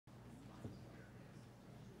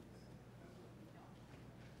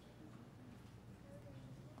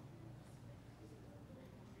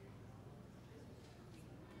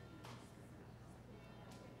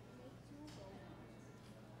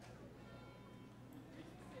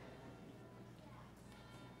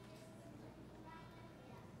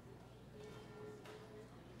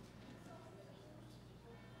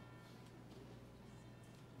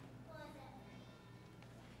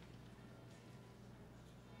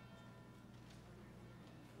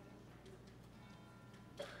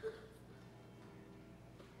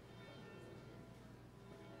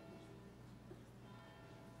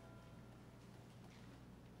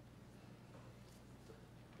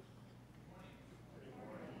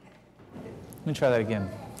Let me try that again.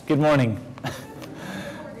 Good morning.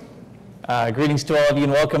 Greetings to all of you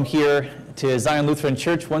and welcome here to Zion Lutheran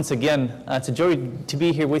Church. Once again, it's a joy to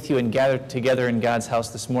be here with you and gathered together in God's house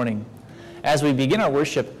this morning. As we begin our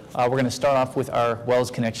worship, we're going to start off with our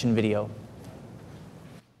Wells Connection video.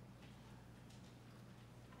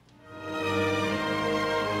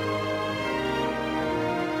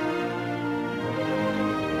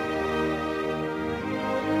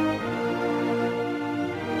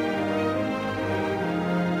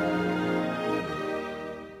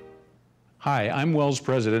 Hi, I'm Wells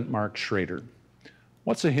President Mark Schrader.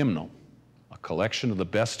 What's a hymnal? A collection of the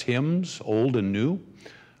best hymns, old and new?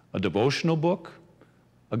 A devotional book?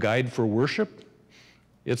 A guide for worship?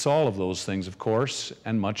 It's all of those things, of course,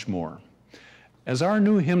 and much more. As our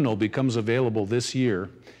new hymnal becomes available this year,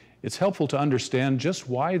 it's helpful to understand just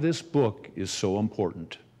why this book is so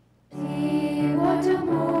important. See what a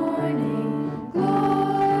morning,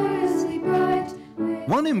 gloriously bright.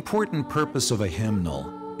 One important purpose of a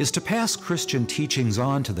hymnal is to pass Christian teachings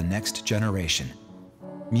on to the next generation.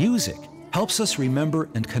 Music helps us remember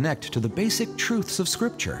and connect to the basic truths of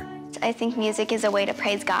Scripture. I think music is a way to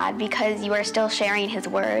praise God because you are still sharing His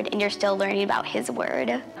Word and you're still learning about His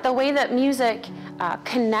Word. The way that music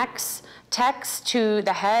connects text to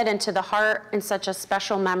the head and to the heart in such a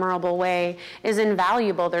special, memorable way is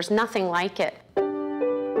invaluable. There's nothing like it.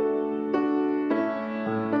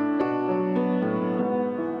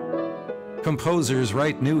 Composers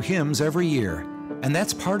write new hymns every year, and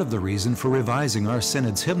that's part of the reason for revising our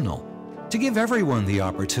Synod's hymnal, to give everyone the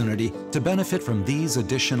opportunity to benefit from these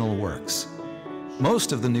additional works.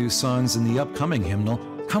 Most of the new songs in the upcoming hymnal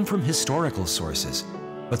come from historical sources,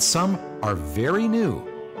 but some are very new,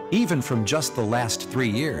 even from just the last 3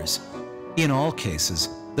 years. In all cases,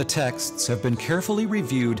 the texts have been carefully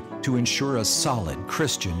reviewed to ensure a solid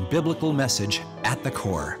Christian biblical message at the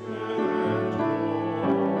core.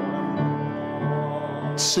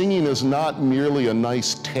 Singing is not merely a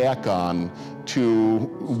nice tack-on to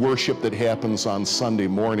worship that happens on Sunday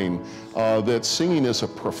morning. That singing is a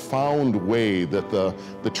profound way that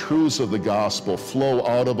the truths of the gospel flow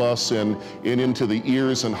out of us and into the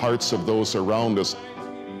ears and hearts of those around us.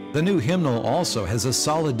 The new hymnal also has a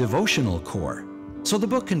solid devotional core, so the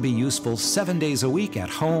book can be useful 7 days a week at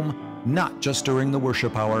home, not just during the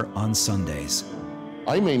worship hour on Sundays.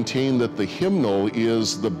 I maintain that the hymnal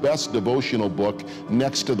is the best devotional book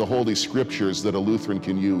next to the Holy Scriptures that a Lutheran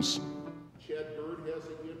can use.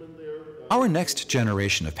 Our next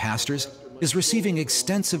generation of pastors is receiving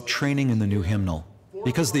extensive training in the new hymnal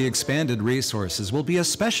because the expanded resources will be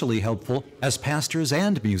especially helpful as pastors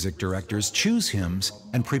and music directors choose hymns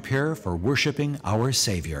and prepare for worshiping our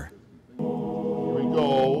Savior. Here we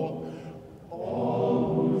go.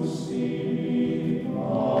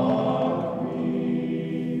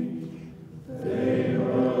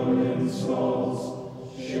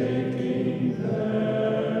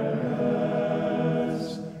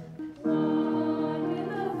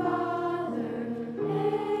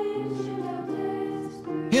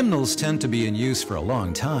 Hymnals tend to be in use for a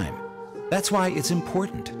long time. That's why it's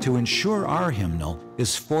important to ensure our hymnal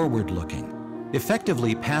is forward-looking,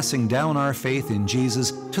 effectively passing down our faith in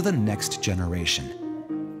Jesus to the next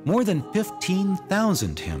generation. More than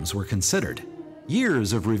 15,000 hymns were considered.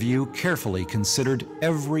 Years of review carefully considered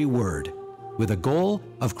every word, with a goal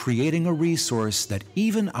of creating a resource that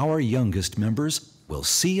even our youngest members will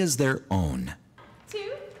see as their own. 2,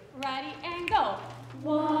 ready, and go.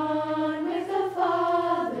 One with the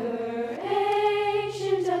Father,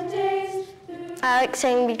 ancient of days. I like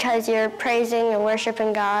singing because you're praising and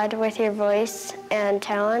worshiping God with your voice and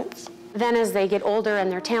talents. Then as they get older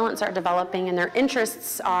and their talents are developing and their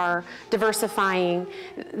interests are diversifying,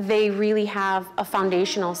 they really have a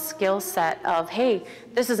foundational skill set of, hey,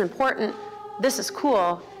 this is important, this is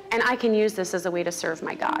cool, and I can use this as a way to serve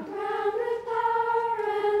my God.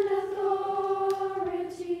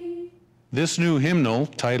 This new hymnal,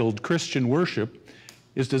 titled Christian Worship,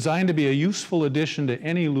 is designed to be a useful addition to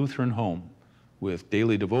any Lutheran home, with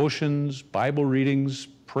daily devotions, Bible readings,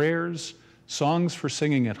 prayers, songs for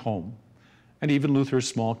singing at home, and even Luther's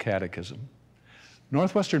small catechism.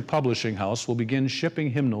 Northwestern Publishing House will begin shipping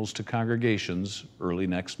hymnals to congregations early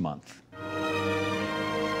next month.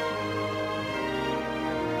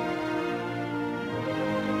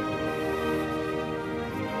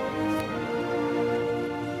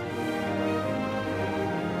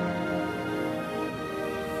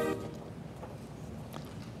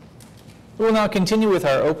 We will now continue with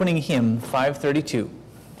our opening hymn, 532.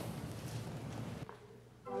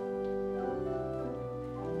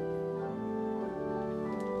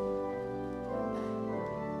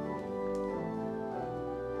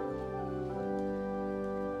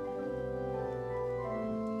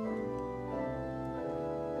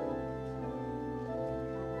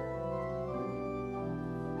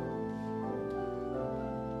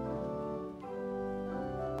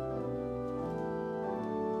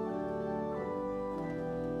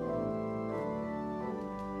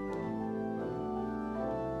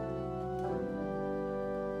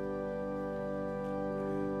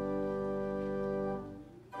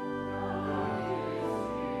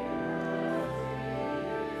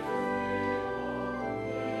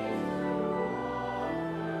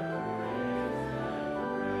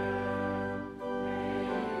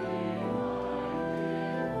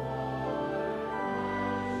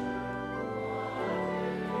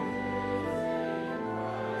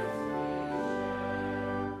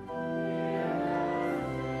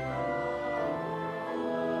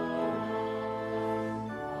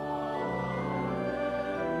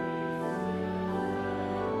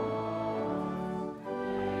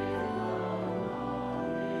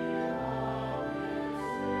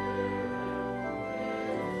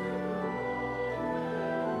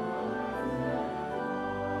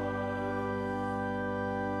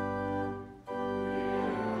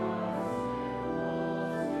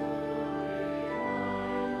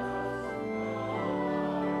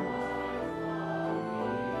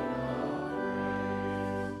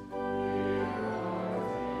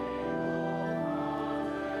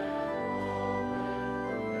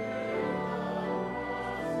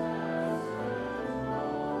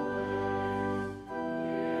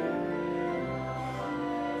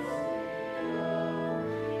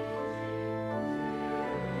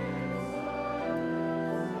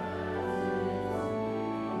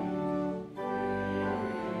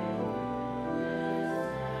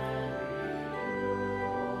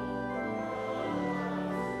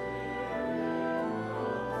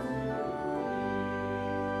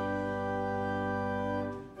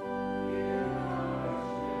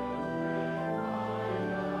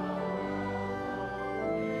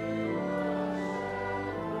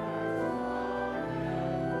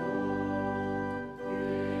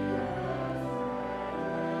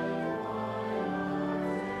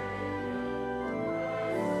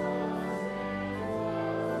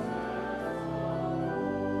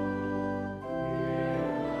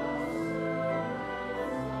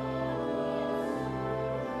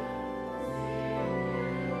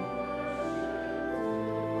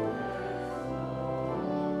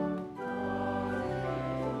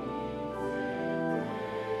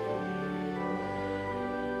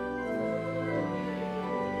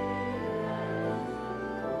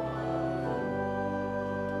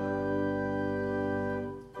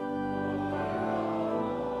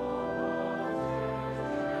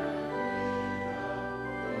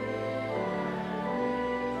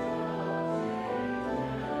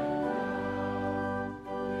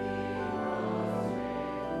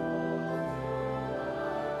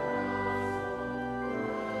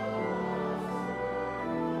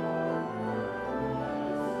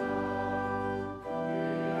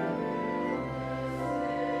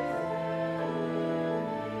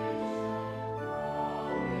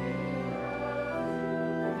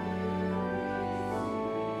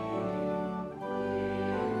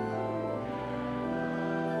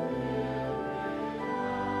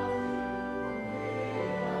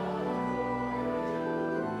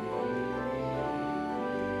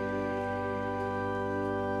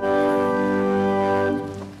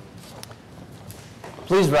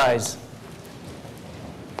 Please rise.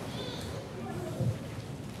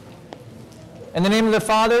 In the name of the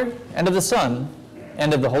Father, and of the Son,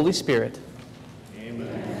 and of the Holy Spirit.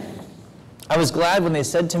 Amen. I was glad when they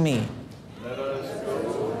said to me, "Let us go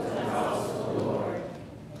to the house of the Lord."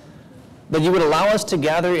 That you would allow us to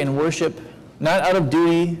gather in worship, not out of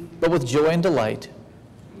duty, but with joy and delight.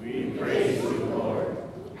 We praise you, Lord.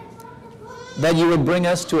 That you would bring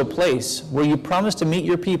us to a place where you promise to meet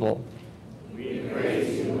your people. We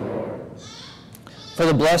praise you, Lord. For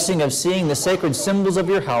the blessing of seeing the sacred symbols of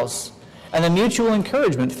your house, and the mutual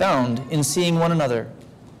encouragement found in seeing one another.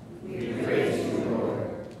 We praise you, Lord.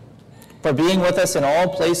 For being with us in all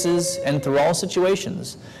places and through all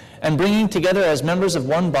situations, and bringing together as members of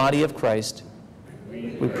one body of Christ.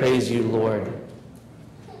 We praise you, Lord.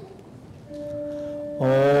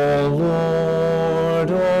 O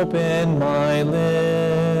Lord, open my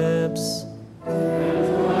lips.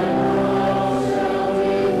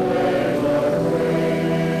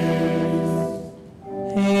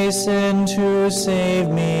 Hasten to save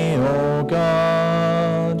me, O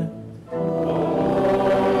God. O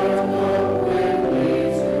Lord, come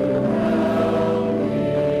quickly to help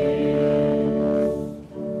me.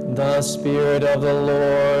 The Spirit of the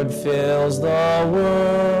Lord fills the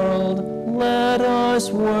world. Let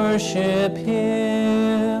us worship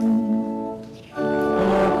Him.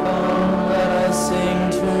 Oh, come, let us sing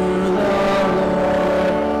to the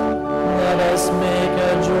Lord. Let us make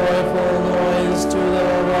a joyful noise to the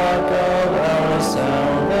rock of our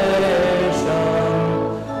salvation.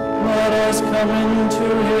 Let us come into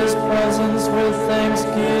His presence with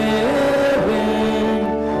thanksgiving.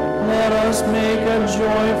 Let us make a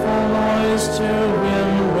joyful noise to Him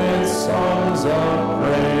with songs of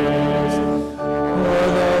praise. For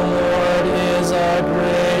the Lord is a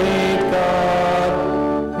great God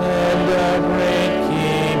and a great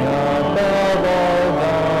King above all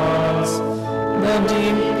gods. The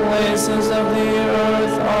deep places of the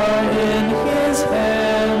earth are in His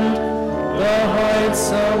hand. The heights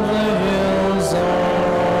of the hills are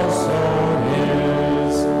also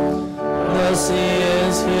His. The sea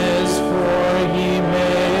is His, for He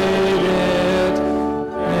made it,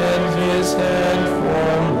 and His hand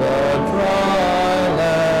formed the dry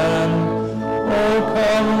land. Oh,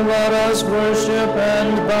 come, let us worship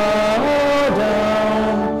and bow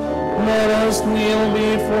down. Let us kneel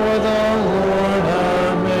before the Lord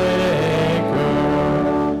our Maker.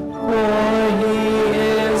 For He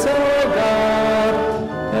is our God,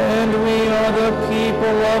 and we are the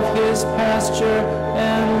people of His pasture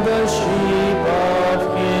and the sheep of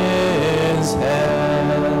His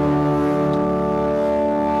hand.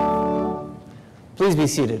 Please be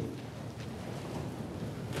seated.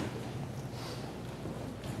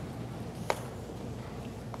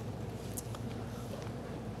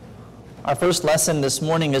 Our first lesson this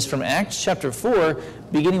morning is from Acts chapter 4,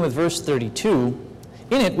 beginning with verse 32.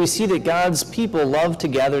 In it, we see that God's people love to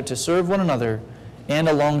gather to serve one another and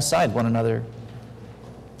alongside one another.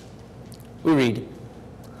 We read,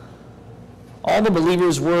 all the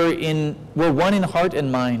believers were one in heart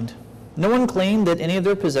and mind. No one claimed that any of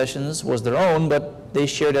their possessions was their own, but they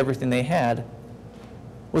shared everything they had.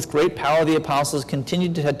 With great power, the apostles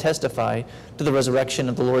continued to testify to the resurrection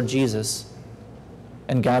of the Lord Jesus.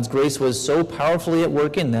 And God's grace was so powerfully at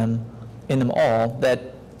work in them all,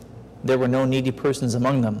 that there were no needy persons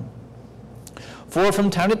among them. For from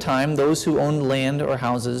time to time, those who owned land or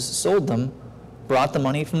houses sold them, brought the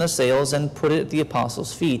money from the sales, and put it at the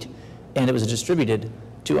apostles' feet, and it was distributed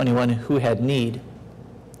to anyone who had need.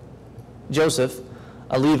 Joseph,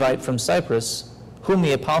 a Levite from Cyprus, whom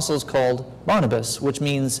the apostles called Barnabas, which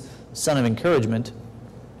means son of encouragement,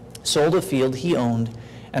 sold a field he owned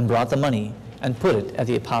and brought the money and put it at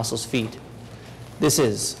the apostles' feet. This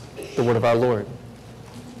is the word of our Lord.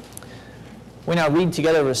 We now read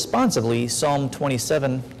together responsively Psalm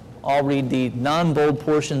 27. I'll read the non-bold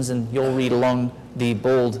portions and you'll read along the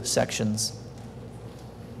bold sections.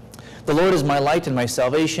 The Lord is my light and my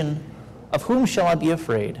salvation. Of whom shall I be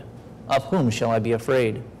afraid? Of whom shall I be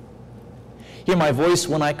afraid? Hear my voice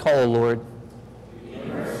when I call, O Lord. Be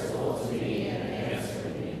merciful to me and answer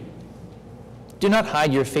me. Do not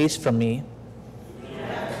hide your face from me. Do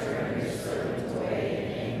not turn your servant away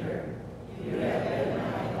in anger. You have been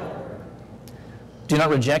my helper. Do not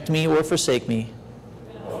reject me or forsake me.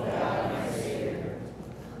 O God, my Savior.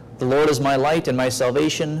 The Lord is my light and my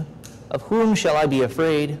salvation. Of whom shall I be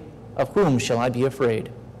afraid? Of whom shall I be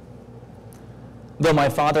afraid? Though my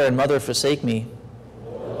father and mother forsake me, the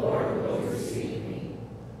Lord will receive me.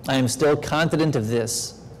 I am still confident of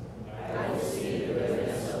this. I will see the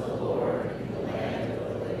goodness of the Lord in the land of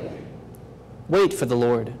the living. Wait for the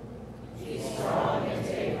Lord. Be strong and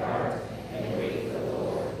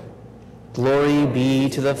Glory be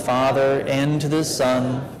to the Father, and to the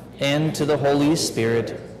Son, and to the Holy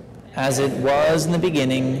Spirit, as it was in the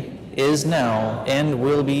beginning, is now, and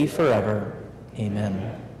will be forever.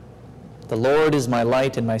 Amen. The Lord is my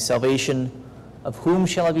light and my salvation. Of whom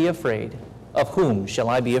shall I be afraid? Of whom shall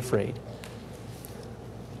I be afraid?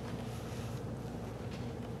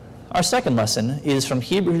 Our second lesson is from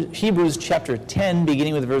Hebrews chapter 10,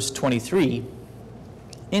 beginning with verse 23.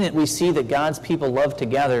 In it we see that God's people love to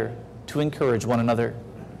gather to encourage one another.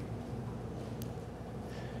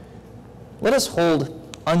 Let us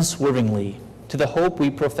hold unswervingly to the hope we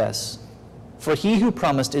profess, for he who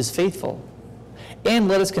promised is faithful. And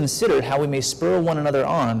let us consider how we may spur one another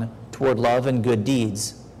on toward love and good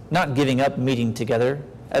deeds, not giving up meeting together,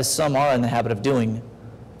 as some are in the habit of doing,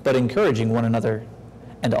 but encouraging one another,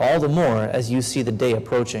 and all the more as you see the day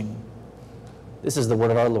approaching. This is the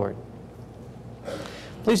word of our Lord.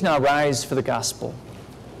 Please now rise for the gospel.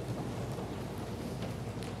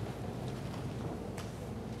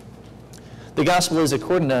 The gospel is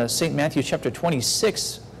according to St. Matthew chapter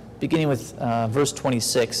 26, beginning with verse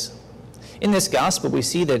 26. In this gospel, we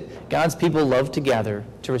see that God's people love to gather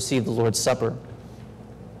to receive the Lord's Supper.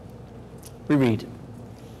 We read,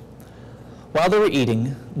 "While they were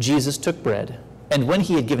eating, Jesus took bread, and when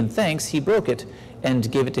he had given thanks, he broke it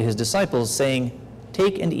and gave it to his disciples, saying,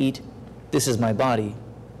 'Take and eat, this is my body.'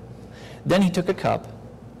 Then he took a cup,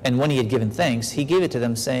 and when he had given thanks, he gave it to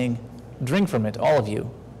them, saying, 'Drink from it, all of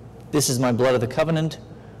you. This is my blood of the covenant,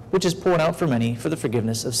 which is poured out for many for the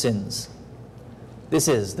forgiveness of sins.'" This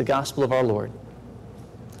is the gospel of our Lord.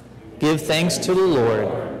 Give thanks to the Lord.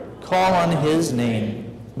 Call on his name.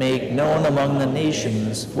 Make known among the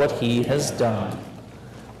nations what he has done.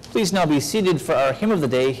 Please now be seated for our hymn of the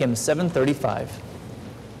day, hymn 735.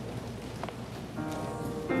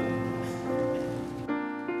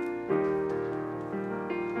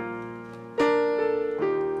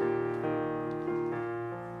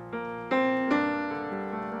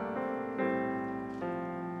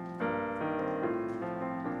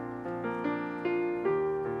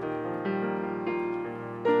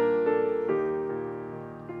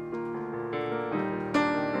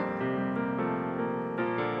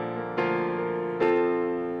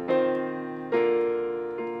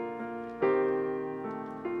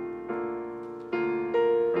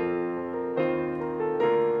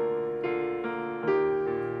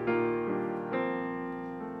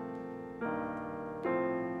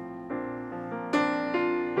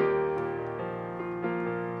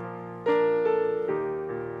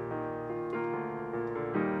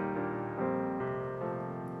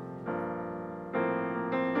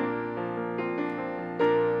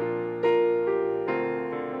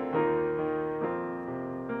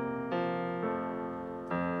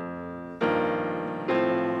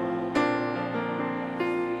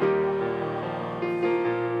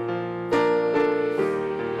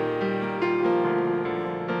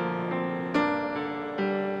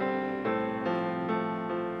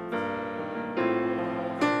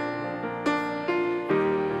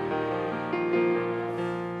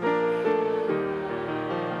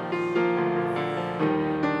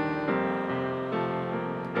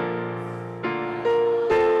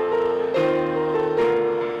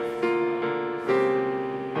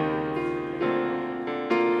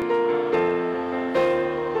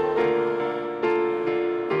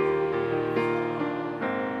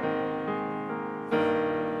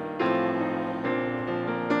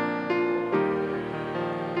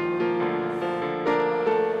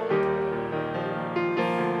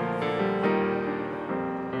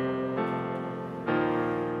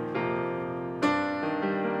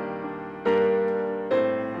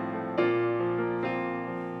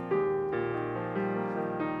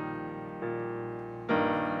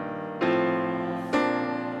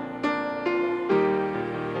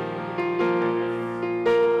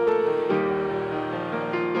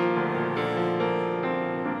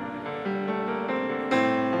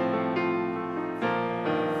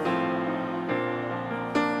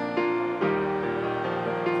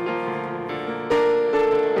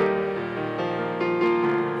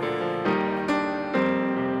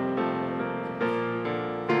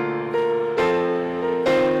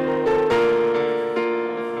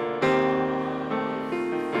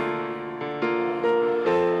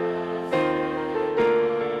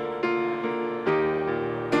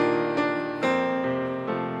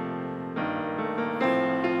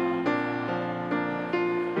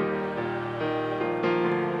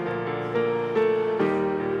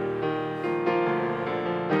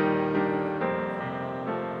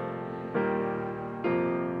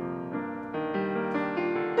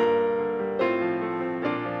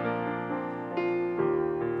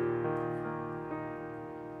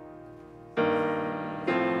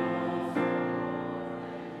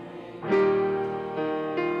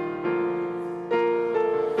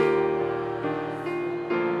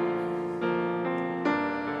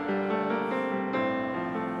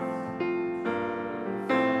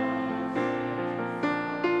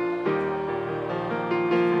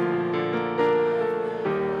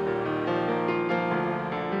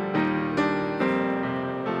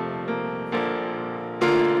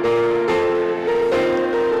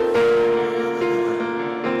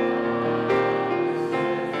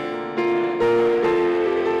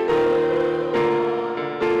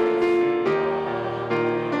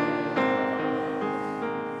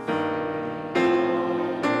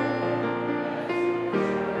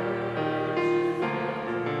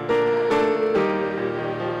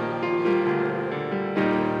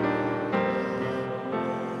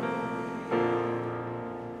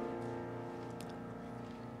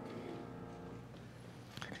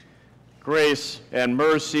 Grace and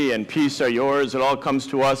mercy and peace are yours. It all comes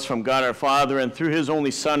to us from God our Father and through his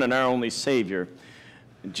only Son and our only Savior,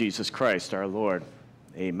 Jesus Christ our Lord.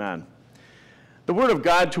 Amen. The Word of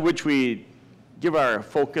God to which we give our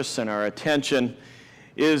focus and our attention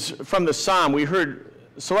is from the Psalm. We heard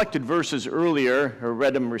selected verses earlier, or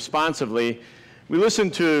read them responsively. We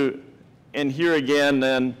listened to and hear again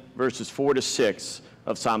then verses 4 to 6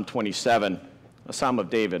 of Psalm 27, a Psalm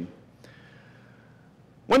of David.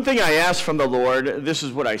 One thing I ask from the Lord, this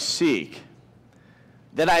is what I seek,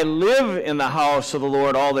 that I live in the house of the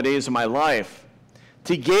Lord all the days of my life,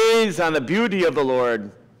 to gaze on the beauty of the Lord,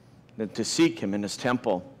 and to seek him in his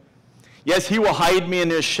temple. Yes, he will hide me in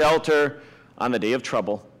his shelter on the day of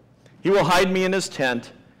trouble. He will hide me in his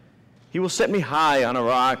tent. He will set me high on a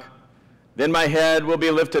rock. Then my head will be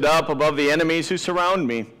lifted up above the enemies who surround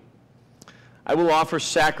me. I will offer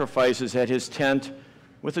sacrifices at his tent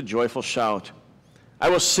with a joyful shout. I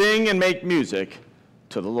will sing and make music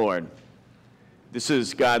to the Lord. This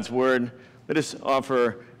is God's word. Let us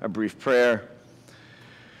offer a brief prayer.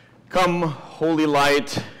 Come, holy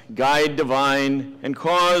light, guide divine, and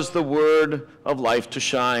cause the word of life to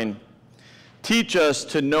shine. Teach us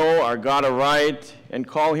to know our God aright and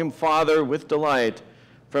call him Father with delight.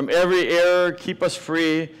 From every error keep us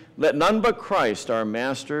free. Let none but Christ our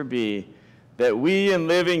Master be, that we in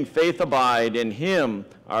living faith abide in him,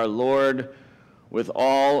 our Lord, with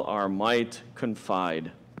all our might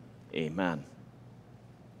confide. Amen.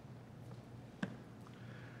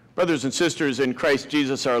 Brothers and sisters in Christ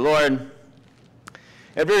Jesus our Lord,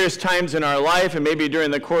 at various times in our life, and maybe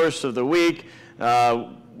during the course of the week,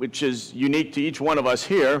 which is unique to each one of us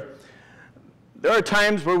here, there are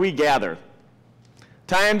times where we gather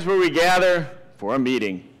for a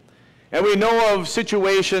meeting. And we know of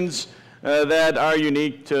situations that are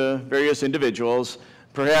unique to various individuals.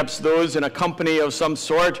 Perhaps those in a company of some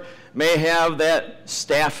sort may have that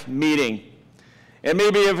staff meeting. And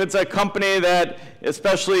maybe if it's a company that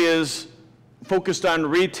especially is focused on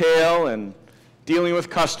retail and dealing with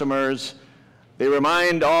customers, they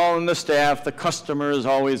remind all in the staff the customer is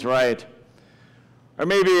always right. Or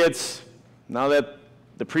maybe it's, now that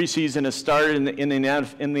the preseason has started in the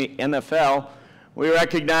NFL, we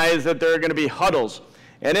recognize that there are going to be huddles.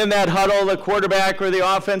 And in that huddle, the quarterback or the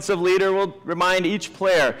offensive leader will remind each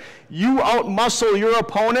player, you outmuscle your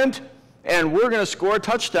opponent, and we're going to score a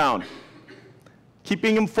touchdown.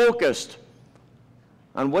 Keeping them focused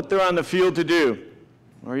on what they're on the field to do.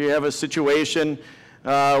 Or you have a situation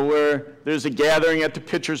where there's a gathering at the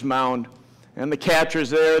pitcher's mound, and the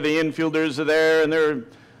catcher's there, the infielders are there, and there are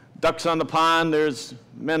ducks on the pond, there's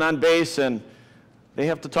men on base, and they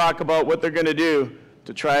have to talk about what they're going to do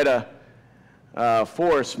to try to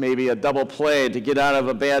force maybe a double play to get out of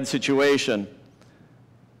a bad situation.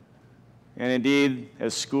 And indeed,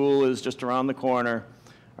 as school is just around the corner,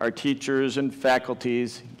 our teachers and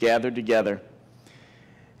faculties gather together.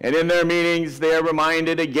 And in their meetings, they are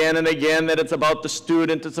reminded again and again that it's about the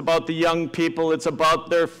student, it's about the young people, it's about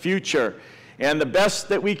their future. And the best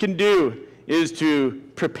that we can do is to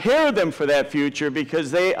prepare them for that future,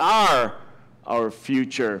 because they are our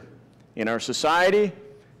future in our society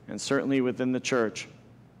and certainly within the church.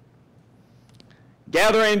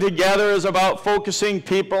 Gathering together is about focusing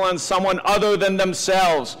people on someone other than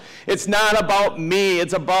themselves. It's not about me.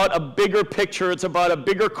 It's about a bigger picture. It's about a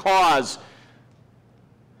bigger cause.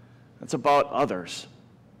 It's about others.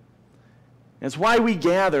 It's why we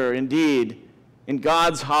gather, indeed, in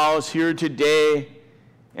God's house here today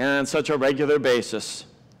and on such a regular basis,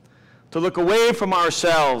 to look away from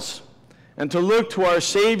ourselves and to look to our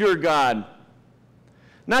Savior God.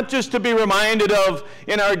 Not just to be reminded of,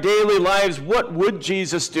 in our daily lives, what would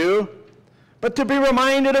Jesus do, but to be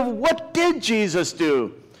reminded of what did Jesus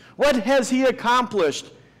do? What has he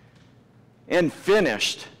accomplished and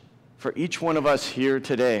finished for each one of us here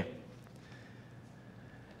today?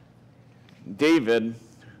 David,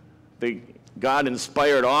 the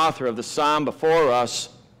God-inspired author of the psalm before us,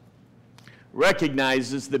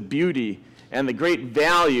 recognizes the beauty and the great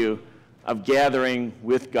value of gathering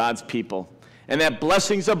with God's people, and that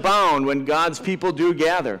blessings abound when God's people do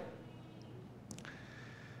gather.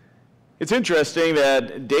 It's interesting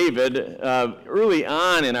that David, early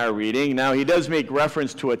on in our reading, now he does make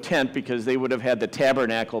reference to a tent because they would have had the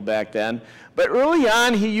tabernacle back then, but early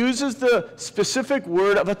on he uses the specific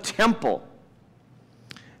word of a temple.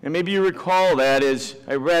 And maybe you recall that as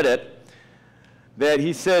I read it, that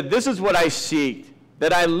he said, "This is what I seek,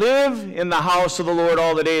 that I live in the house of the Lord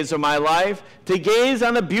all the days of my life, to gaze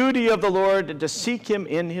on the beauty of the Lord and to seek him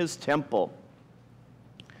in his temple."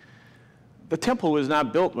 The temple was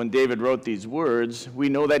not built when David wrote these words. We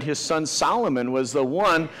know that his son Solomon was the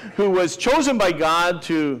one who was chosen by God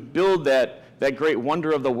to build that great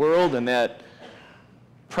wonder of the world and that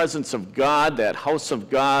presence of God, that house of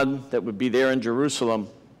God that would be there in Jerusalem.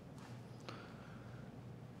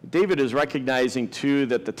 David is recognizing, too,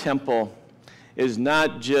 that the temple is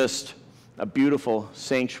not just a beautiful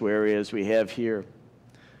sanctuary as we have here,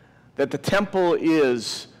 that the temple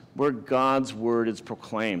is where God's word is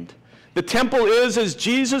proclaimed. The temple is, as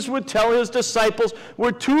Jesus would tell his disciples,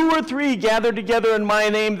 where 2 or 3 gather together in my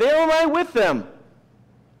name, there am I with them.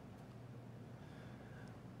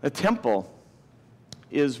 The temple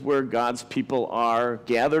is where God's people are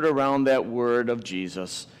gathered around that word of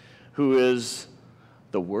Jesus, who is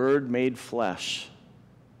the Word made flesh.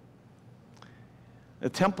 The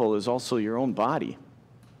temple is also your own body.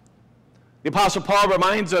 The Apostle Paul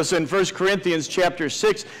reminds us in 1 Corinthians chapter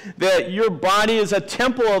 6 that your body is a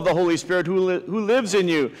temple of the Holy Spirit who lives in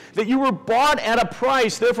you, that you were bought at a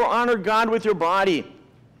price, therefore honor God with your body.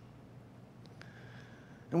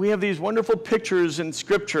 And we have these wonderful pictures in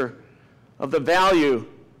Scripture of the value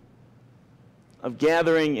of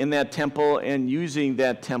gathering in that temple and using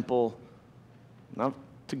that temple not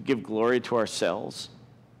to give glory to ourselves,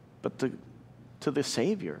 but to the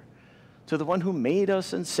Savior, to the one who made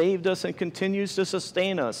us and saved us and continues to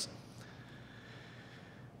sustain us.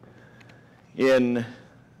 In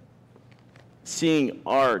seeing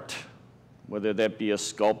art, whether that be a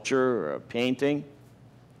sculpture or a painting,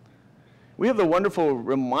 we have the wonderful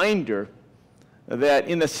reminder that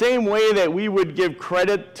in the same way that we would give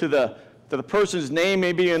credit to the person's name,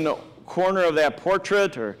 maybe in the corner of that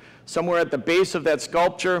portrait or somewhere at the base of that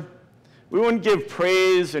sculpture, we wouldn't give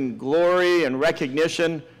praise and glory and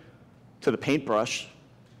recognition to the paintbrush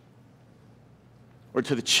or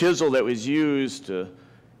to the chisel that was used to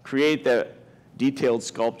create that detailed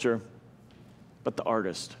sculpture, but the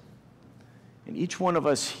artist. And each one of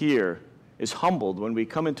us here is humbled when we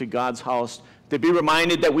come into God's house to be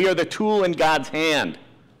reminded that we are the tool in God's hand,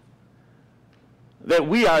 that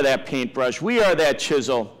we are that paintbrush, we are that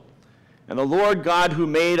chisel, and the Lord God who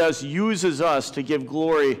made us uses us to give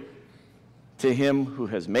glory to him who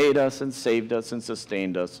has made us and saved us and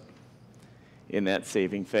sustained us in that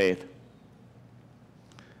saving faith.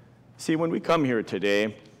 See, when we come here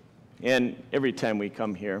today, and every time we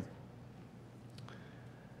come here,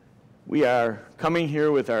 we are coming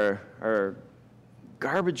here with our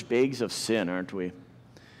garbage bags of sin, aren't we?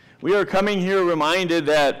 We are coming here reminded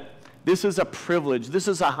that this is a privilege, this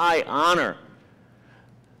is a high honor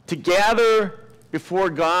to gather before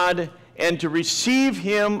God and to receive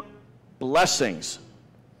him blessings.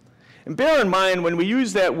 And bear in mind, when we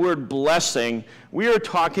use that word blessing, we are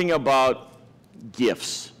talking about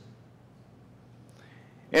gifts.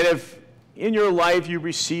 And if in your life you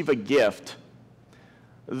receive a gift,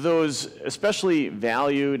 those especially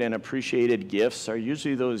valued and appreciated gifts are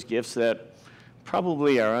usually those gifts that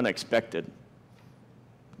probably are unexpected.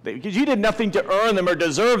 Because you did nothing to earn them or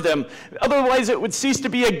deserve them. Otherwise, it would cease to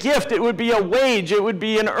be a gift. It would be a wage. It would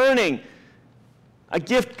be an earning. A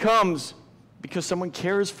gift comes because someone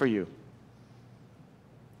cares for you.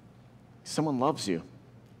 Someone loves you.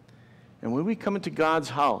 And when we come into God's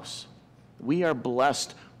house, we are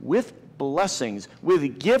blessed with blessings,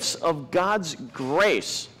 with gifts of God's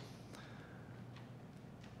grace.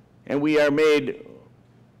 And we are made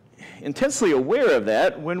intensely aware of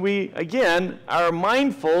that when we, again, are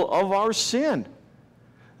mindful of our sin,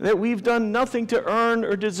 that we've done nothing to earn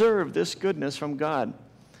or deserve this goodness from God.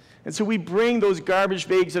 And so we bring those garbage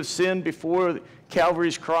bags of sin before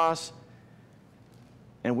Calvary's cross,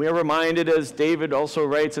 and we are reminded, as David also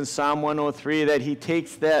writes in Psalm 103, that he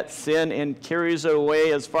takes that sin and carries it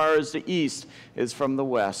away as far as the east is from the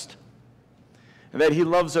west, and that he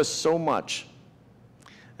loves us so much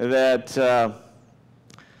that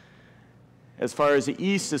as far as the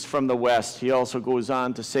east is from the west, he also goes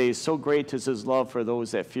on to say, so great is his love for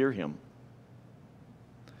those that fear him.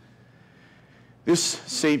 This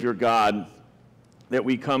Savior God that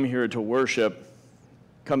we come here to worship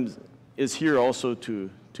is here also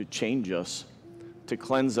to change us, to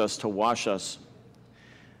cleanse us, to wash us.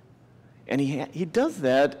 And he does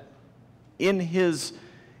that in his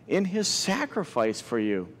sacrifice for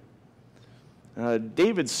you.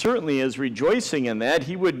 David certainly is rejoicing in that.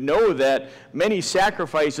 He would know that many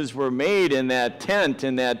sacrifices were made in that tent,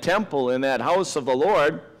 in that temple, in that house of the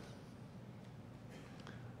Lord,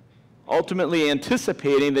 ultimately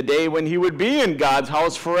anticipating the day when he would be in God's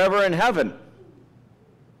house forever in heaven,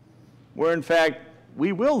 where in fact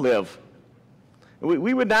we will live.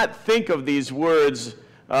 We would not think of these words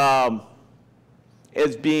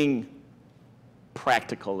as being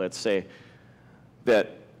practical, let's say.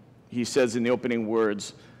 that he says in the opening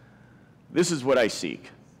words, "This is what I seek,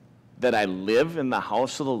 that I live in the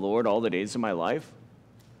house of the Lord all the days of my life."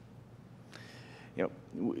 You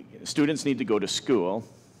know, students need to go to school.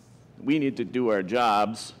 We need to do our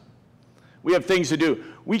jobs. We have things to do.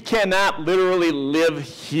 We cannot literally live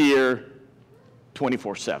here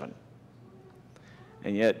 24/7.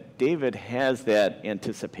 And yet David has that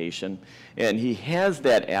anticipation, and he has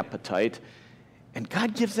that appetite, and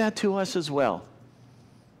God gives that to us as well.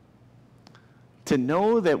 To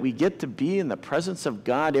know that we get to be in the presence of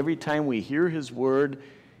God every time we hear his word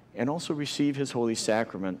and also receive his holy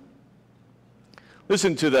sacrament.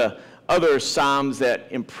 Listen to the other psalms that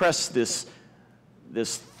impress this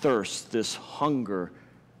thirst, this hunger,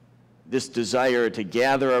 this desire to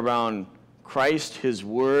gather around Christ, his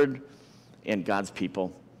word, and God's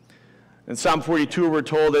people. In Psalm 42, we're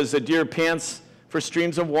told, "As the deer pants for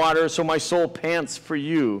streams of water, so my soul pants for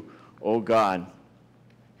you, O God."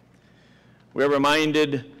 We're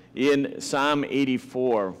reminded in Psalm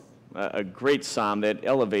 84, a great psalm that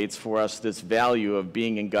elevates for us this value of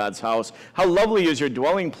being in God's house. "How lovely is your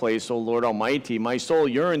dwelling place, O Lord Almighty. My soul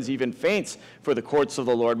yearns, even faints, for the courts of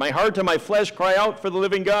the Lord. My heart and my flesh cry out for the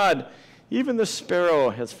living God. Even the sparrow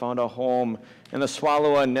has found a home, and the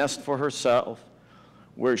swallow a nest for herself,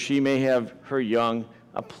 where she may have her young,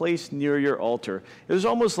 a place near your altar." There's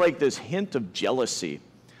almost like this hint of jealousy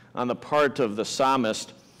on the part of the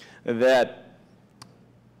psalmist, that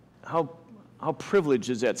how privileged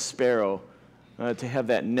is that sparrow to have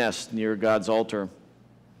that nest near God's altar.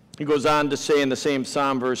 He goes on to say in the same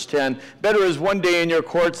psalm, verse 10, "Better is one day in your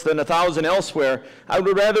courts than 1,000 elsewhere. I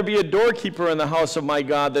would rather be a doorkeeper in the house of my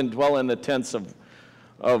God than dwell in the tents of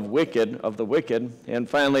the wicked." And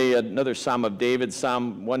finally, another psalm of David,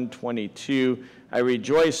 Psalm 122, "I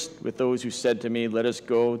rejoiced with those who said to me, 'Let us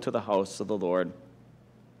go to the house of the Lord.'"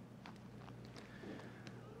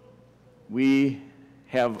 We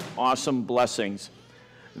have awesome blessings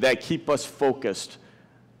that keep us focused,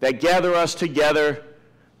 that gather us together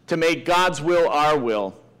to make God's will our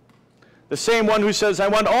will. The same one who says, "I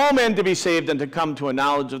want all men to be saved and to come to a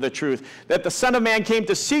knowledge of the truth," that the Son of Man came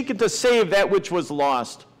to seek and to save that which was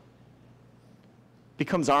lost,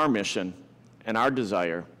 becomes our mission and our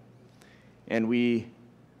desire. And we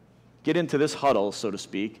get into this huddle, so to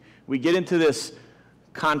speak. We get into this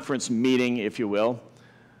conference meeting, if you will.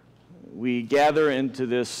 We gather into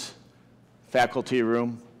this faculty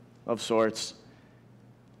room of sorts,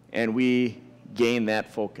 and we gain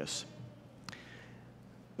that focus.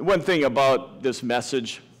 The one thing about this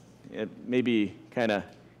message, it maybe kind of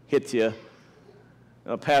hits you.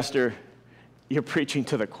 Pastor, you're preaching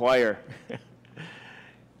to the choir.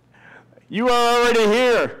 You are already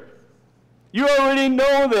here. You already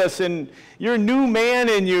know this, and your new man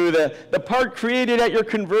in you, the part created at your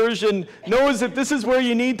conversion, knows that this is where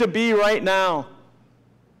you need to be right now.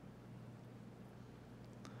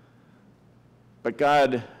 But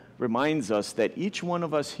God reminds us that each one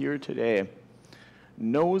of us here today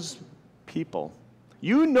knows people.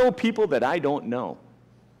 You know people that I don't know.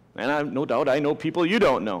 And I have no doubt I know people you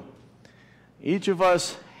don't know. Each of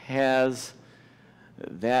us has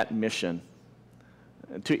that mission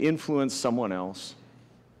to influence someone else,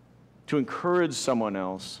 to encourage someone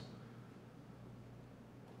else,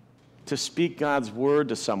 to speak God's word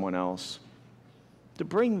to someone else, to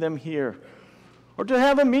bring them here, or to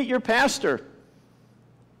have them meet your pastor,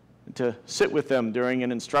 and to sit with them during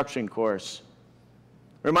an instruction course,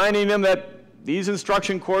 reminding them that these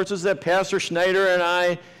instruction courses that Pastor Schneider and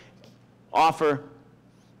I offer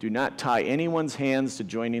do not tie anyone's hands to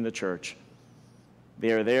joining the church.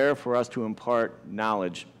 They are there for us to impart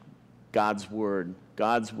knowledge, God's word,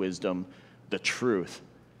 God's wisdom, the truth,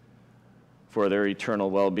 for their eternal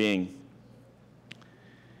well-being.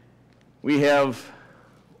 We have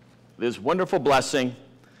this wonderful blessing,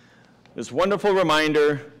 this wonderful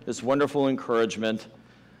reminder, this wonderful encouragement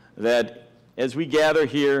that as we gather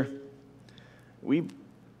here, we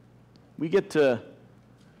get to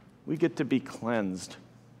be cleansed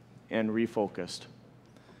and refocused.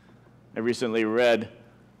 I recently read,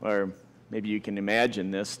 or maybe you can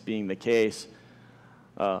imagine this being the case,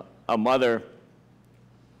 a mother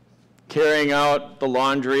carrying out the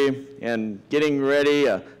laundry and getting ready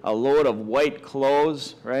a load of white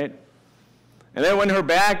clothes, right? And then when her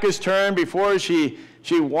back is turned, before she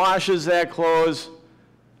washes that clothes,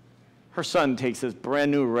 her son takes this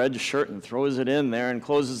brand new red shirt and throws it in there and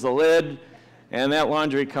closes the lid, and that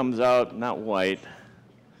laundry comes out not white,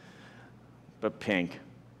 but pink,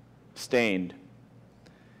 stained.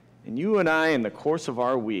 And you and I, in the course of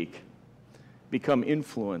our week, become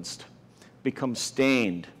influenced, become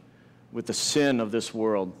stained with the sin of this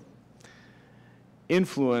world.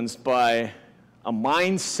 influenced by a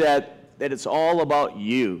mindset that it's all about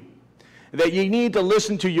you, that you need to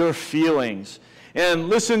listen to your feelings and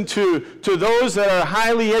listen to those that are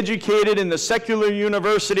highly educated in the secular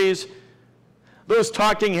universities, those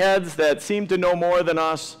talking heads that seem to know more than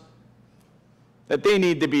us, that they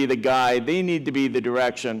need to be the guide, they need to be the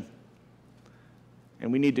direction,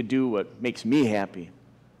 and we need to do what makes me happy.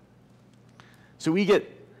 So we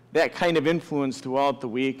get that kind of influence throughout the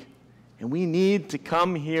week, and we need to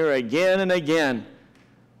come here again and again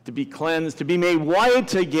to be cleansed, to be made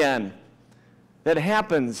white again. That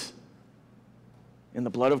happens in the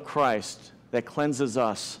blood of Christ that cleanses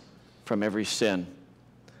us from every sin.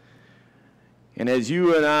 And as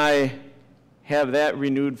you and I have that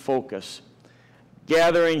renewed focus,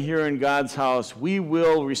 gathering here in God's house, we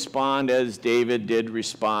will respond as David did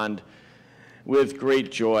respond, with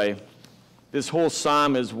great joy. This whole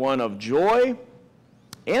psalm is one of joy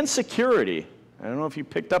and security. I don't know if you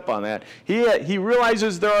picked up on that. He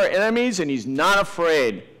realizes there are enemies and he's not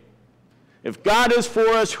afraid. If God is for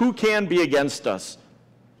us, who can be against us?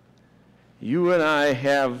 You and I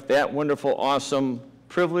have that wonderful, awesome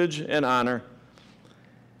privilege and honor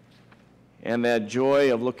and that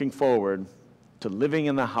joy of looking forward to living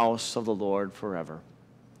in the house of the Lord forever.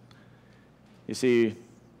 You see,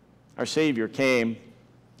 our Savior came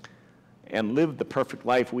and lived the perfect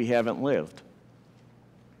life we haven't lived.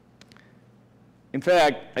 In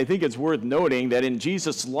fact, I think it's worth noting that in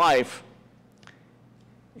Jesus' life,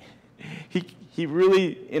 he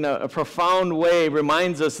really, in a profound way,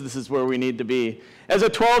 reminds us this is where we need to be. As a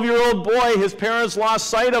 12-year-old boy, his parents lost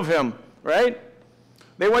sight of him, right?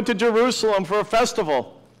 They went to Jerusalem for a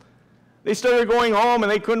festival. They started going home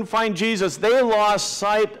and they couldn't find Jesus. They lost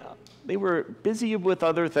sight. They were busy with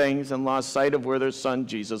other things and lost sight of where their son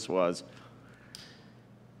Jesus was.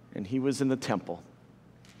 And he was in the temple.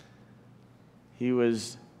 He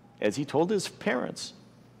was, as he told his parents,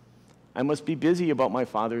 I must be busy about my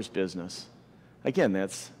Father's business. Again,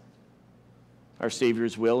 that's our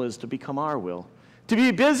Savior's will, is to become our will. To be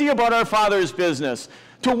busy about our Father's business,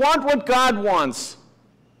 to want what God wants,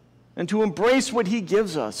 and to embrace what he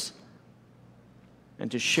gives us, and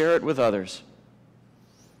to share it with others.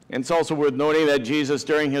 And it's also worth noting that Jesus,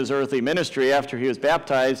 during his earthly ministry, after he was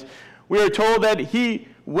baptized, we are told that he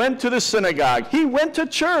went to the synagogue. He went to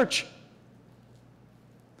church.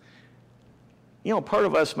 You know, part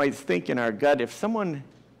of us might think in our gut, if someone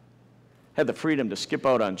had the freedom to skip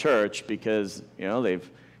out on church because, you know, they've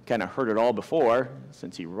kind of heard it all before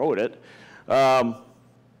since he wrote it. But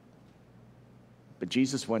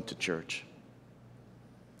Jesus went to church.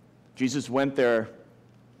 Jesus went there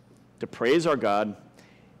to praise our God.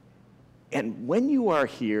 And when you are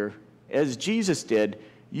here, as Jesus did,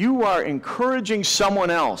 you are encouraging someone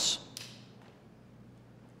else.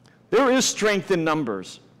 There is strength in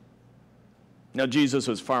numbers. Now, Jesus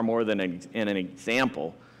was far more than an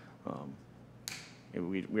example.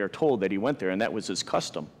 We are told that he went there, and that was his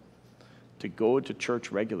custom, to go to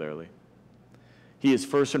church regularly. He is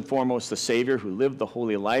first and foremost the Savior who lived the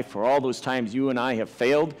holy life. For all those times you and I have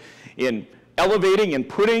failed in elevating and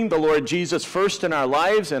putting the Lord Jesus first in our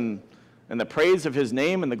lives, and the praise of his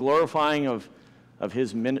name and the glorifying of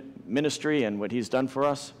his ministry and what he's done for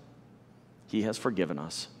us, he has forgiven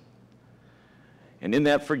us. And in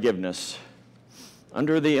that forgiveness,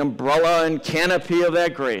 under the umbrella and canopy of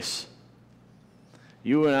that grace,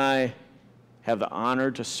 you and I have the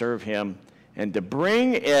honor to serve him and to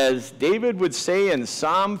bring, as David would say in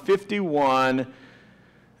Psalm 51,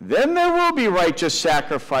 then there will be righteous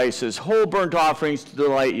sacrifices, whole burnt offerings to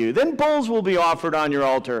delight you. Then bulls will be offered on your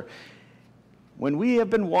altar. When we have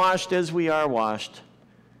been washed as we are washed,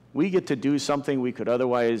 we get to do something we could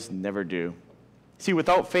otherwise never do. See,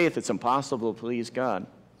 without faith, it's impossible to please God.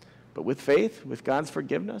 But with faith, with God's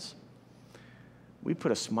forgiveness, we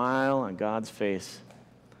put a smile on God's face.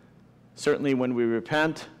 Certainly when we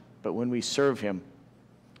repent, but when we serve him.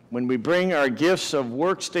 When we bring our gifts of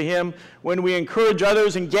works to him, when we encourage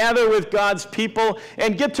others and gather with God's people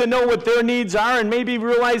and get to know what their needs are and maybe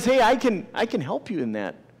realize, hey, I can help you in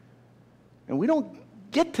that. And we don't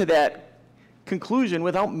get to that conclusion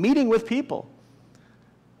without meeting with people.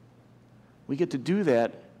 We get to do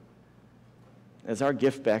that as our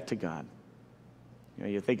gift back to God. You know,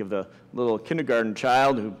 you think of the little kindergarten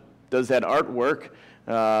child who does that artwork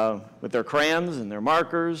with their crayons and their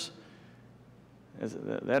markers.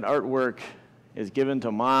 That artwork is given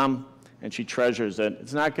to mom, and she treasures it.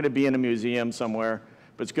 It's not going to be in a museum somewhere,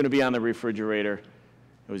 but it's going to be on the refrigerator.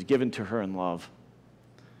 It was given to her in love.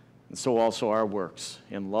 And so also our works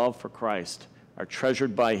in love for Christ are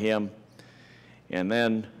treasured by him, and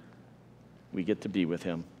then we get to be with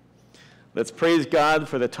him. Let's praise God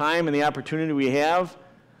for the time and the opportunity we have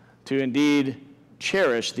to indeed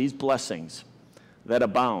cherish these blessings that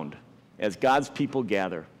abound as God's people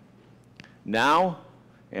gather, now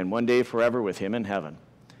and one day forever with him in heaven.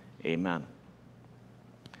 Amen.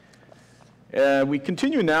 We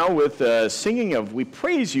continue now with singing of We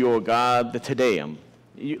Praise You, O God, the Te Deum.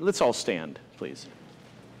 Let's all stand, please.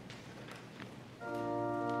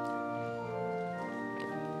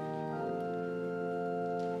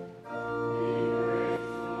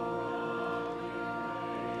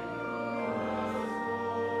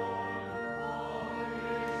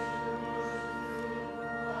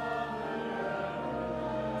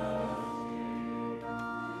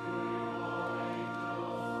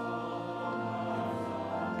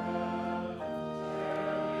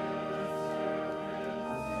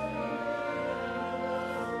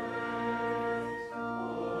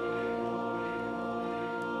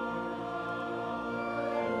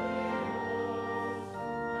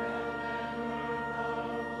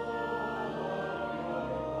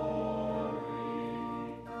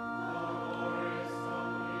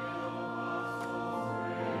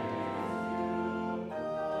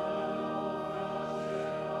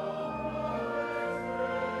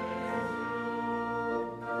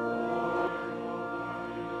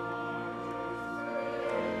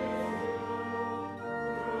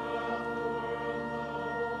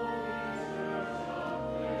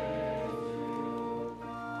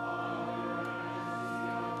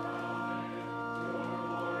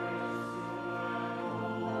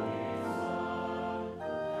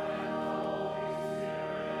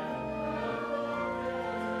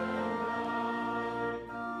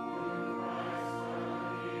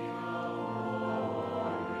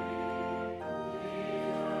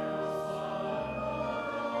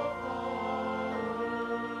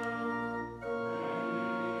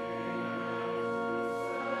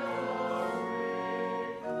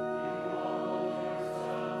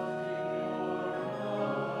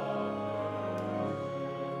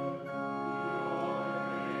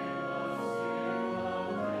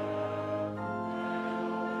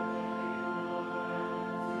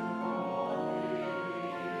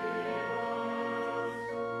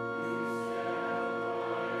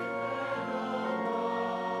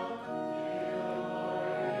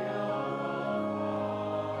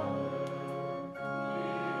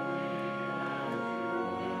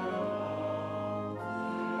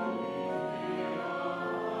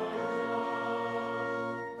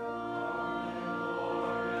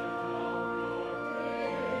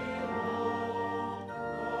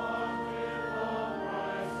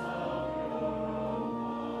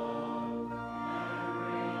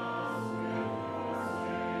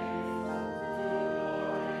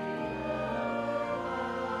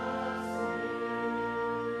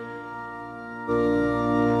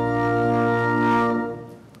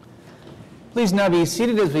 Please now be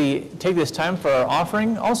seated as we take this time for our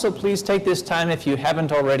offering. Also, please take this time, if you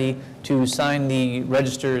haven't already, to sign the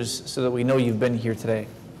registers so that we know you've been here today.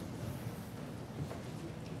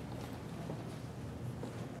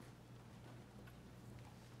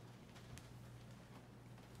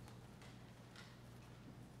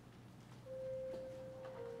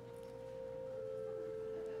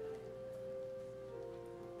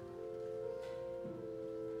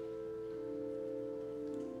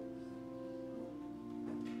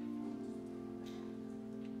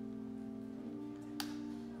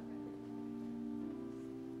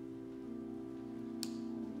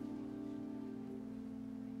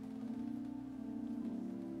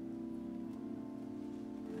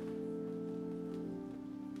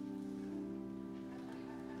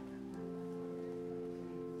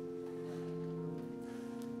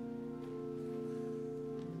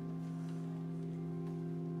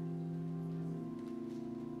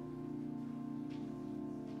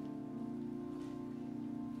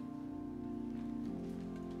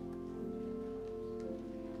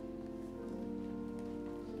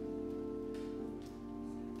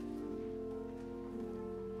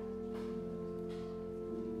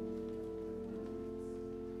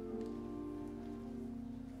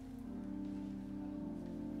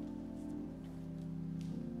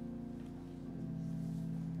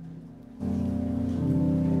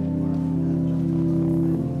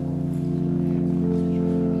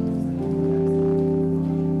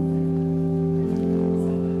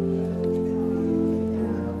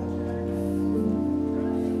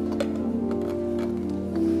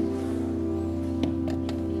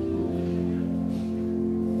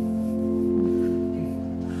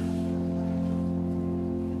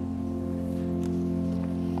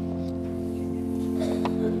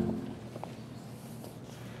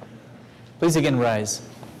 Please again rise.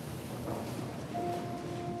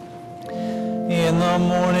 the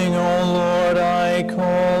morning, O Lord, I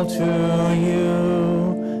call to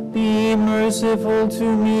you. Be merciful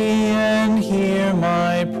to me and hear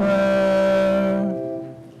my prayer.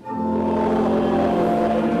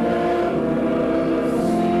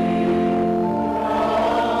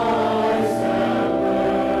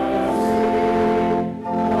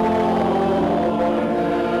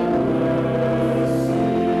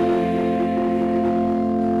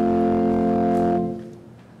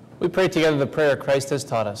 We pray together the prayer Christ has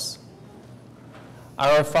taught us.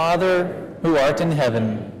 Our Father, who art in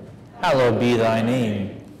heaven, hallowed be thy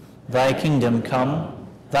name. Thy kingdom come,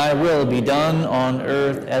 thy will be done on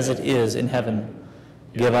earth as it is in heaven.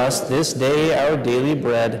 Give us this day our daily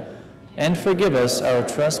bread, and forgive us our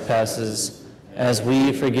trespasses, as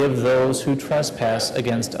we forgive those who trespass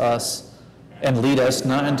against us. And lead us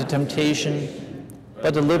not into temptation,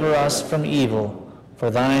 but deliver us from evil. For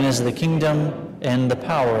thine is the kingdom, and the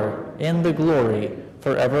power, and the glory,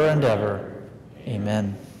 forever and ever.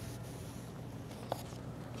 Amen.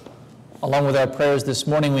 Along with our prayers this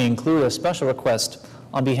morning, we include a special request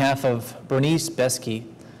on behalf of Bernice Besky,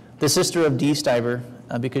 the sister of Dee Stiber,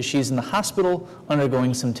 because she's in the hospital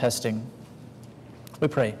undergoing some testing. We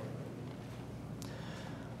pray.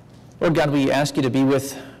 Lord God, we ask you to be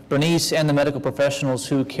with Bernice and the medical professionals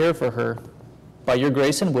who care for her. By your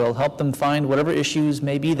grace and will, help them find whatever issues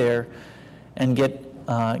may be there and get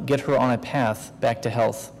her on a path back to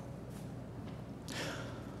health.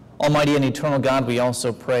 Almighty and eternal God, we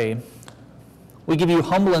also pray. We give you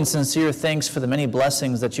humble and sincere thanks for the many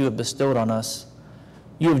blessings that you have bestowed on us.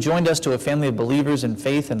 You have joined us to a family of believers in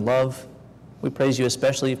faith and love. We praise you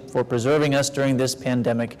especially for preserving us during this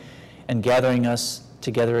pandemic and gathering us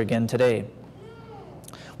together again today.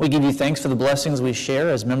 We give you thanks for the blessings we share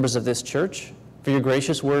as members of this church, for your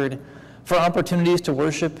gracious word, for opportunities to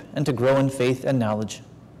worship and to grow in faith and knowledge,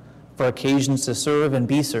 for occasions to serve and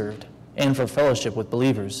be served, and for fellowship with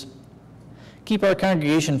believers. Keep our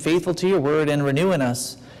congregation faithful to your word and renew in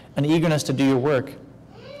us an eagerness to do your work.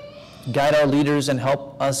 Guide our leaders and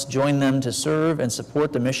help us join them to serve and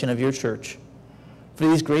support the mission of your church. For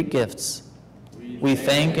these great gifts, we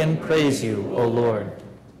thank and praise you, O Lord.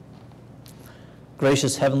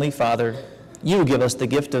 Gracious Heavenly Father, you give us the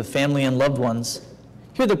gift of family and loved ones.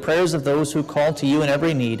 Hear the prayers of those who call to you in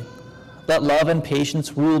every need. Let love and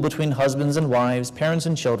patience rule between husbands and wives, parents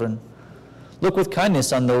and children. Look with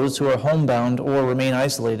kindness on those who are homebound or remain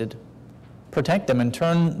isolated. Protect them and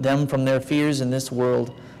turn them from their fears in this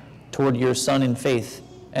world toward your Son in faith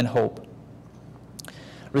and hope.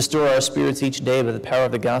 Restore our spirits each day by the power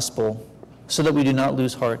of the gospel, so that we do not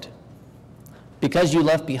lose heart. Because you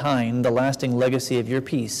left behind the lasting legacy of your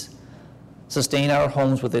peace, sustain our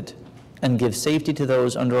homes with it, and give safety to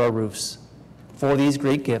those under our roofs. For these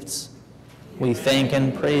great gifts, we thank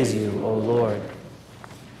and praise you, O Lord.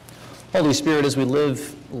 Holy Spirit, as we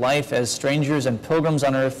live life as strangers and pilgrims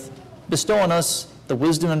on earth, bestow on us the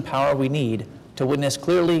wisdom and power we need to witness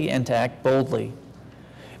clearly and to act boldly.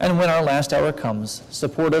 And when our last hour comes,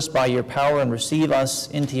 support us by your power and receive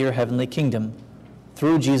us into your heavenly kingdom,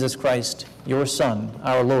 through Jesus Christ, your Son,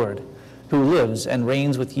 our Lord, who lives and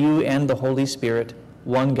reigns with you and the Holy Spirit,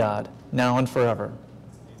 one God, now and forever.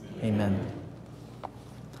 Amen.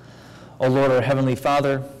 O Lord, our Heavenly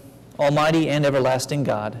Father, Almighty and everlasting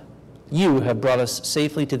God, you have brought us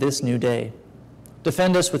safely to this new day.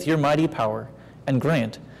 Defend us with your mighty power, and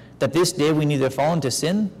grant that this day we neither fall into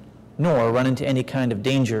sin nor run into any kind of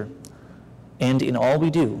danger. And in all we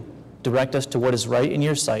do, direct us to what is right in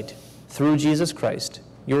your sight, through Jesus Christ,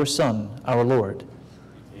 your Son, our Lord.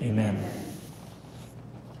 Amen.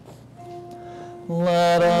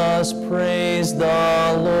 Let us praise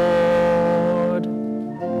the Lord.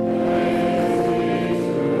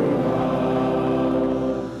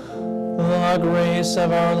 The grace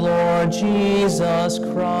of our Lord Jesus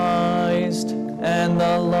Christ, and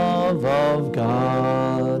the love of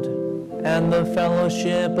God, and the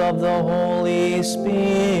fellowship of the Holy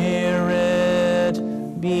Spirit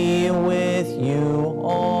be with you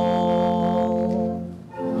all.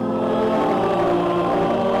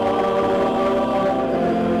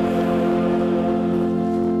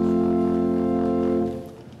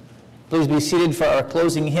 Please be seated for our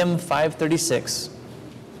closing hymn, 536.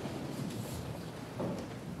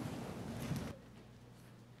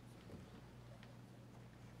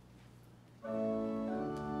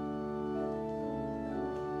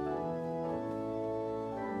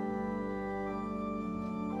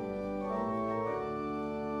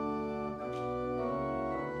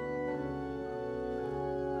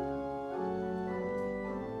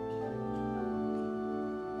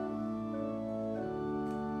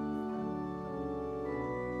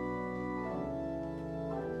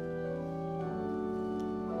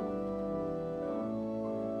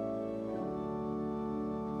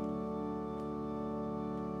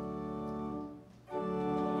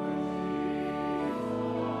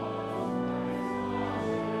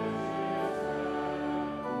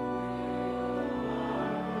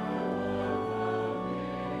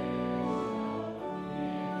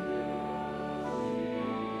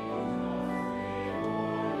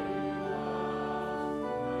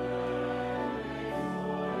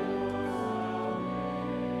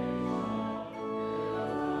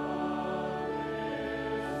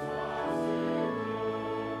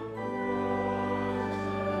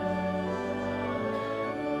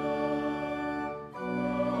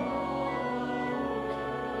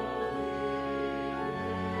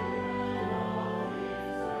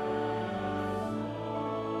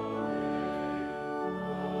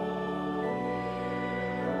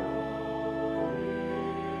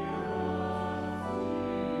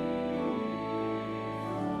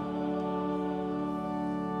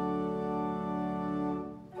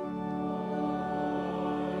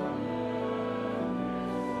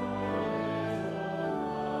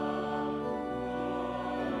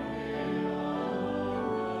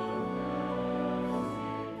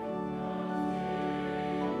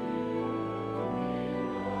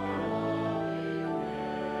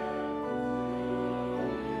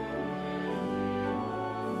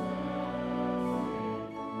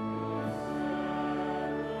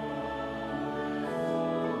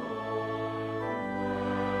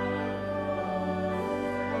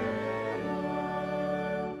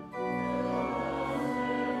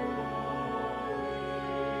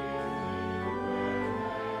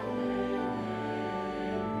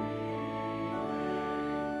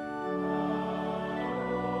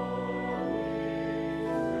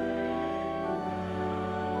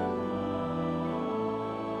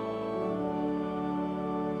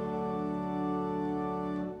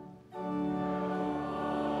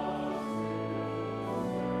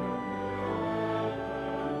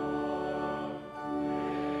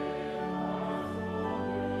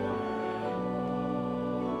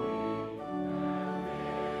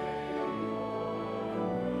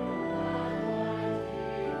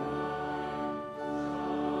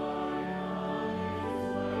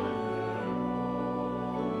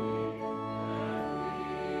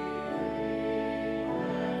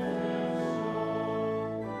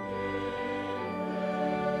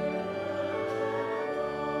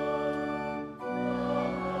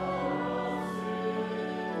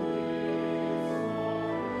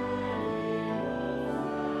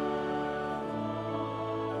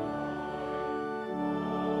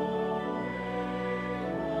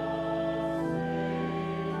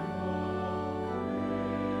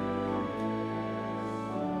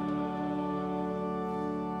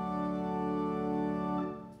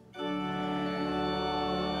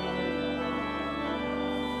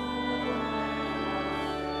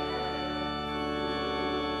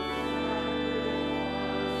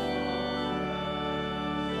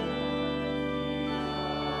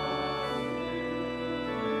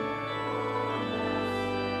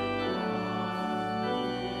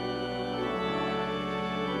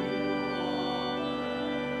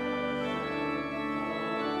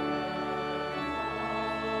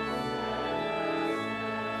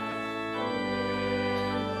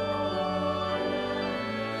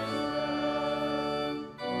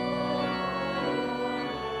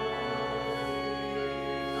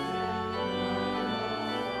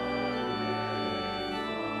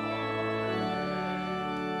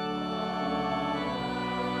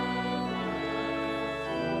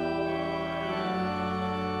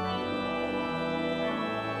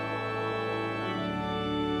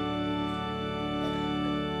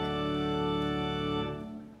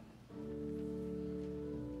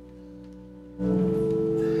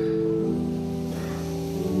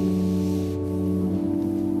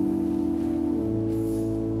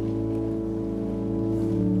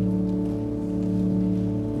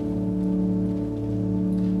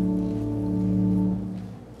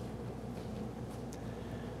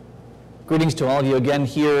 Greetings to all of you again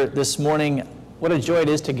here this morning. What a joy it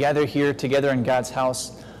is to gather here together in God's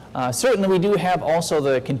house. Certainly we do have also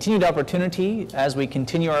the continued opportunity as we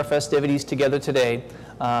continue our festivities together today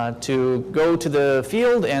to go to the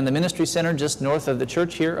field and the ministry center just north of the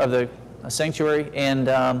church here, of the sanctuary, and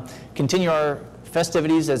continue our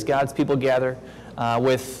festivities as God's people gather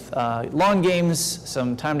with lawn games,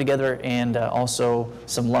 some time together, and also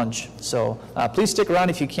some lunch. So please stick around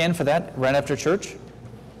if you can for that right after church.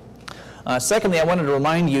 Secondly, I wanted to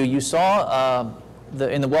remind you, you saw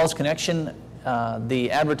in the Wells Connection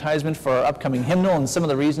the advertisement for our upcoming hymnal and some of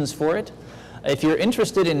the reasons for it. If you're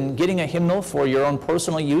interested in getting a hymnal for your own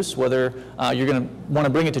personal use, whether you're going to want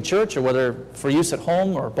to bring it to church or whether for use at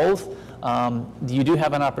home or both, you do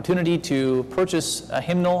have an opportunity to purchase a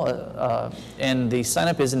hymnal, and the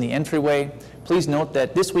sign-up is in the entryway. Please note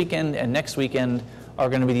that this weekend and next weekend are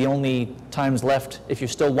going to be the only times left. If you're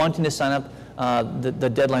still wanting to sign up, the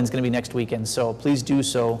deadline is going to be next weekend, so please do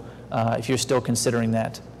so if you're still considering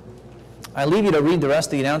that. I leave you to read the rest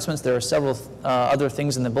of the announcements. There are several other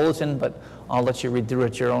things in the bulletin, but I'll let you read through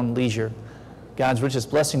at your own leisure. God's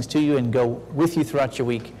richest blessings to you and go with you throughout your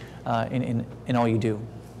week in all you do.